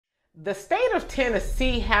The state of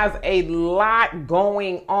Tennessee has a lot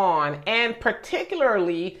going on, and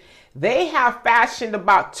particularly they have fashioned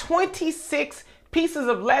about 26 pieces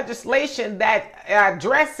of legislation that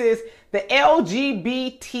addresses the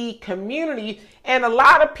LGBT community, and a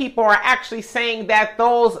lot of people are actually saying that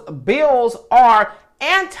those bills are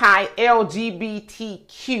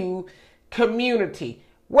anti-LGBTQ community.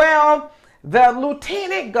 Well, the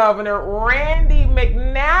Lieutenant Governor, Randy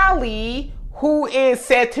McNally, who is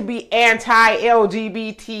said to be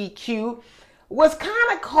anti-LGBTQ, was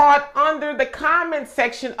kind of caught under the comment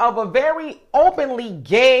section of a very openly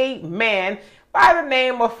gay man by the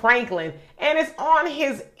name of Franklin, and it's on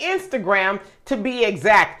his Instagram to be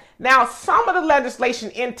exact. Now, some of the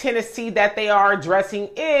legislation in Tennessee that they are addressing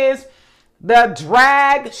is the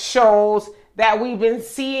drag shows that we've been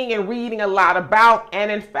seeing and reading a lot about,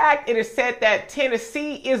 and in fact, it is said that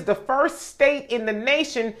Tennessee is the first state in the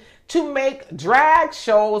nation to make drag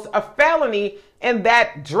shows a felony, and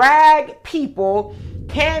that drag people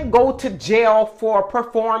can go to jail for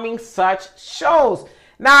performing such shows.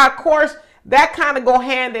 Now, of course, that kind of go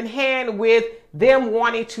hand in hand with them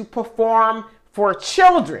wanting to perform for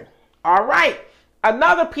children. All right.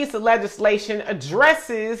 Another piece of legislation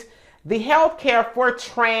addresses the health care for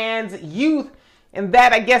trans youth, and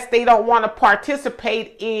that I guess they don't want to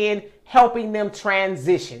participate in helping them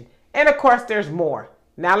transition. And of course, there's more.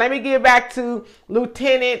 Now, let me get back to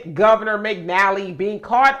Lieutenant Governor McNally being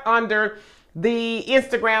caught under the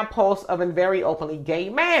Instagram post of a very openly gay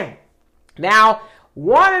man. Now,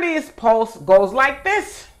 one of these posts goes like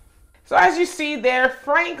this. So as you see there,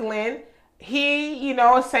 Franklin, he,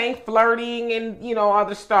 is saying flirting and,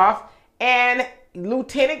 other stuff. And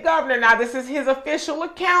Lieutenant Governor, now this is his official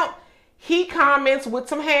account, he comments with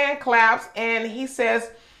some hand claps and he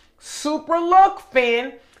says, "Super look,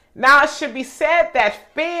 Finn." Now, it should be said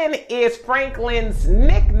that Finn is Franklin's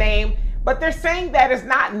nickname, but they're saying that it's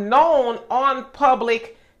not known on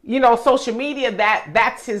public, social media that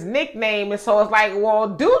that's his nickname. And so it's like, well,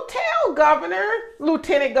 do tell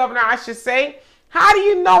Lieutenant Governor, I should say. How do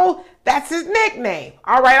you know that's his nickname?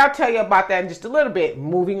 All right, I'll tell you about that in just a little bit.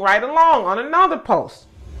 Moving right along on another post.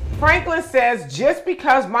 Franklin says, "Just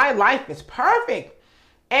because my life is perfect."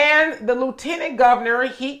 And the Lieutenant Governor,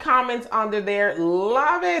 he comments under there,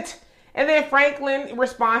 "Love it." And then Franklin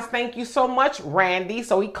responds, "Thank you so much, Randy."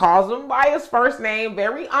 So he calls him by his first name,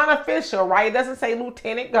 very unofficial, right? It doesn't say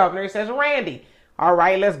Lieutenant Governor, it says Randy. All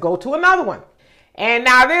right, let's go to another one. And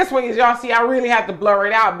now this one, as y'all see, I really have to blur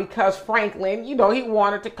it out because Franklin, he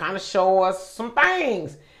wanted to kind of show us some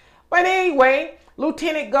things. But anyway,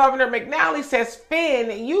 Lieutenant Governor McNally says,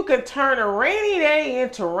 "Finn, you can turn a rainy day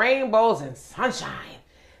into rainbows and sunshine."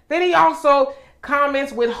 Then he also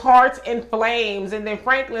comments with hearts and flames. And then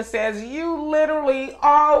Franklin says, you are literally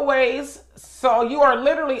always so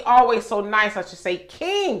nice, I should say,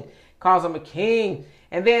 king. Calls him a king.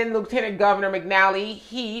 And then Lieutenant Governor McNally,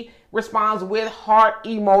 he responds with heart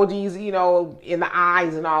emojis, in the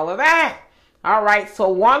eyes and all of that. All right, so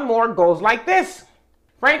one more goes like this.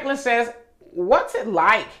 Franklin says, "What's it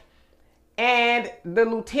like?" And the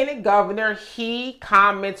Lieutenant Governor, he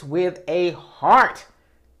comments with a heart.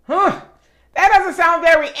 That doesn't sound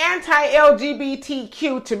very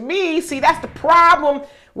anti-LGBTQ to me. See, that's the problem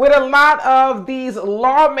with a lot of these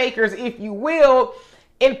lawmakers, if you will.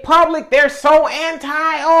 In public, they're so we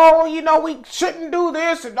shouldn't do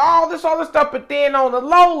this and all this other stuff. But then on the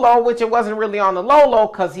low, which it wasn't really on the low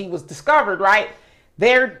because he was discovered, right?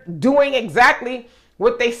 They're doing exactly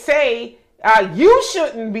what they say you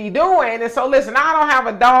shouldn't be doing. And so listen, I don't have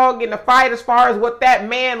a dog in the fight as far as what that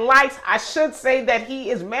man likes. I should say that he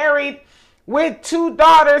is married with 2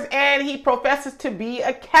 daughters and he professes to be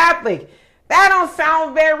a Catholic. That don't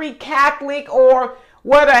sound very Catholic or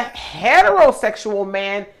what a heterosexual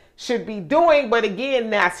man should be doing. But again,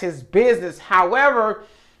 that's his business. However,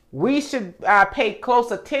 we should pay close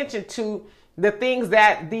attention to the things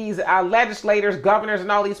that these legislators, governors,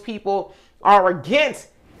 and all these people are against.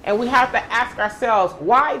 And we have to ask ourselves,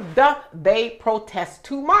 why doth they protest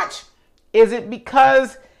too much? Is it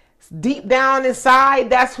because deep down inside,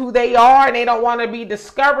 that's who they are and they don't want to be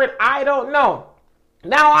discovered? I don't know.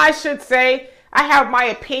 Now, I should say, I have my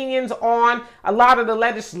opinions on a lot of the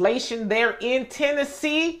legislation there in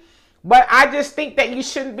Tennessee, but I just think that you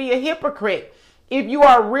shouldn't be a hypocrite. If you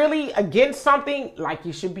are really against something, like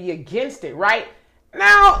you should be against it, right?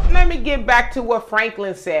 Now, let me get back to what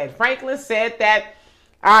Franklin said. Franklin said that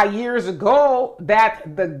years ago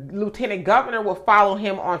that the Lieutenant Governor would follow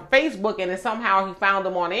him on Facebook, and then somehow he found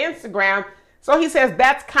him on Instagram. So he says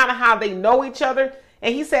that's kind of how they know each other.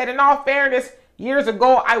 And he said, in all fairness, years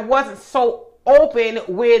ago, I wasn't so open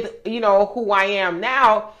with, who I am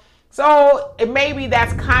now. So maybe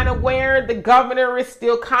that's kind of where the governor is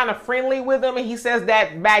still kind of friendly with him. And he says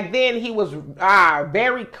that back then he was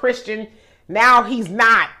very Christian. Now he's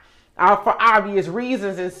not, for obvious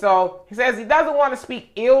reasons. And so he says he doesn't want to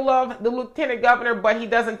speak ill of the lieutenant governor, but he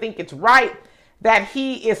doesn't think it's right that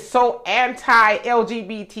he is so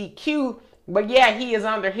anti-LGBTQ. But yeah, he is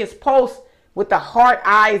under his post with the heart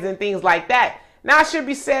eyes and things like that. Now it should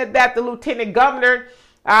be said that the lieutenant governor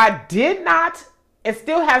did not, and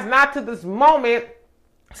still has not to this moment,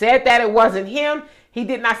 said that it wasn't him. He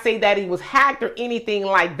did not say that he was hacked or anything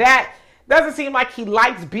like that. Doesn't seem like he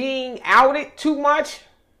likes being outed too much,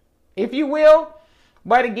 if you will.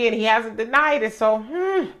 But again, he hasn't denied it. So,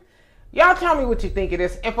 y'all tell me what you think of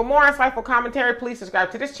this. And for more insightful commentary, please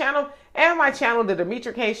subscribe to this channel and my channel, The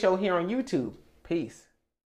Demetra K Show, here on YouTube. Peace.